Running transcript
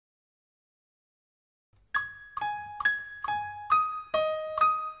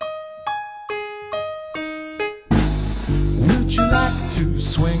to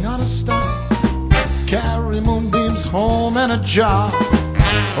swing on a star, carry moonbeams home in a jar,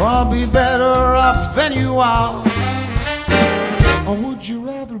 or be better off than you are? Or would you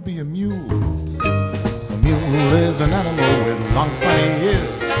rather be a mule? A mule is an animal with long funny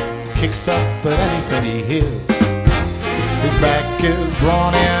ears, kicks up at anything he hears. His back is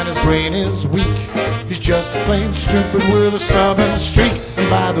brawny and his brain is weak. He's just plain stupid with a stubborn streak. And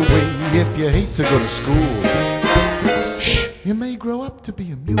by the way, if you hate to go to school, shh, you may grow up to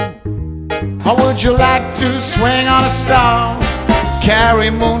be a mule. Or would you like to swing on a star, carry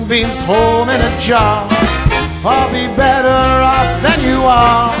moonbeams home in a jar, or be better off than you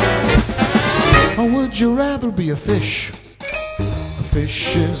are? Or would you rather be a fish? A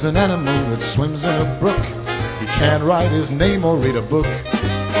fish is an animal that swims in a brook. He can't write his name or read a book.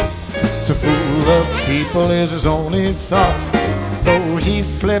 To fool the people is his only thought. Though he's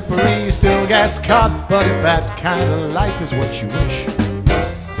slippery, he still gets caught. But if that kind of life is what you wish,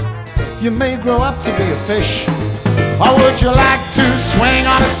 you may grow up to be a fish. Or would you like to swing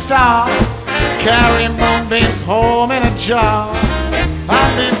on a star, carry moonbeams home in a jar,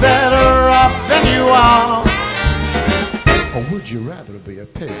 and be better off than you are? Or would you rather be a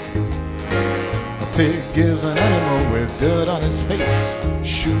pig? A pig is an animal with dirt on his face.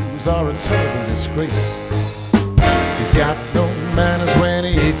 Shoes are a terrible disgrace. He's got no manners when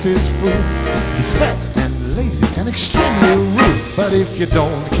he eats his food. He's fat and lazy and extremely rude. But if you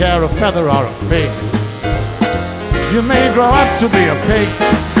don't care a feather or a fig, you may grow up to be a pig.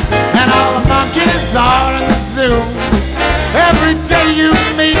 And all the monkeys are in the zoo. Every day you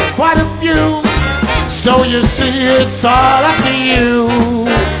meet quite a few. So you see, it's all up to you.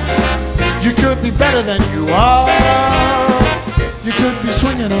 You could be better than you are. You could be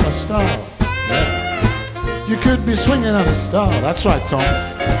swinging on a star. Yeah. You could be swinging on a star. That's right, Tom.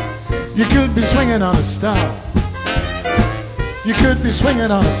 You could be swinging on a star. You could be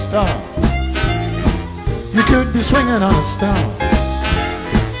swinging on a star. You could be swinging on a star.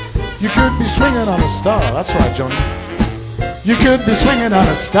 You could be swinging on a star. That's right, Johnny. You could be swinging on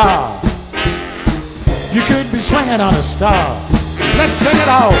a star. You could be swinging on a star. Let's take it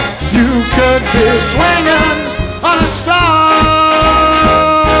all. You could be swinging on a star.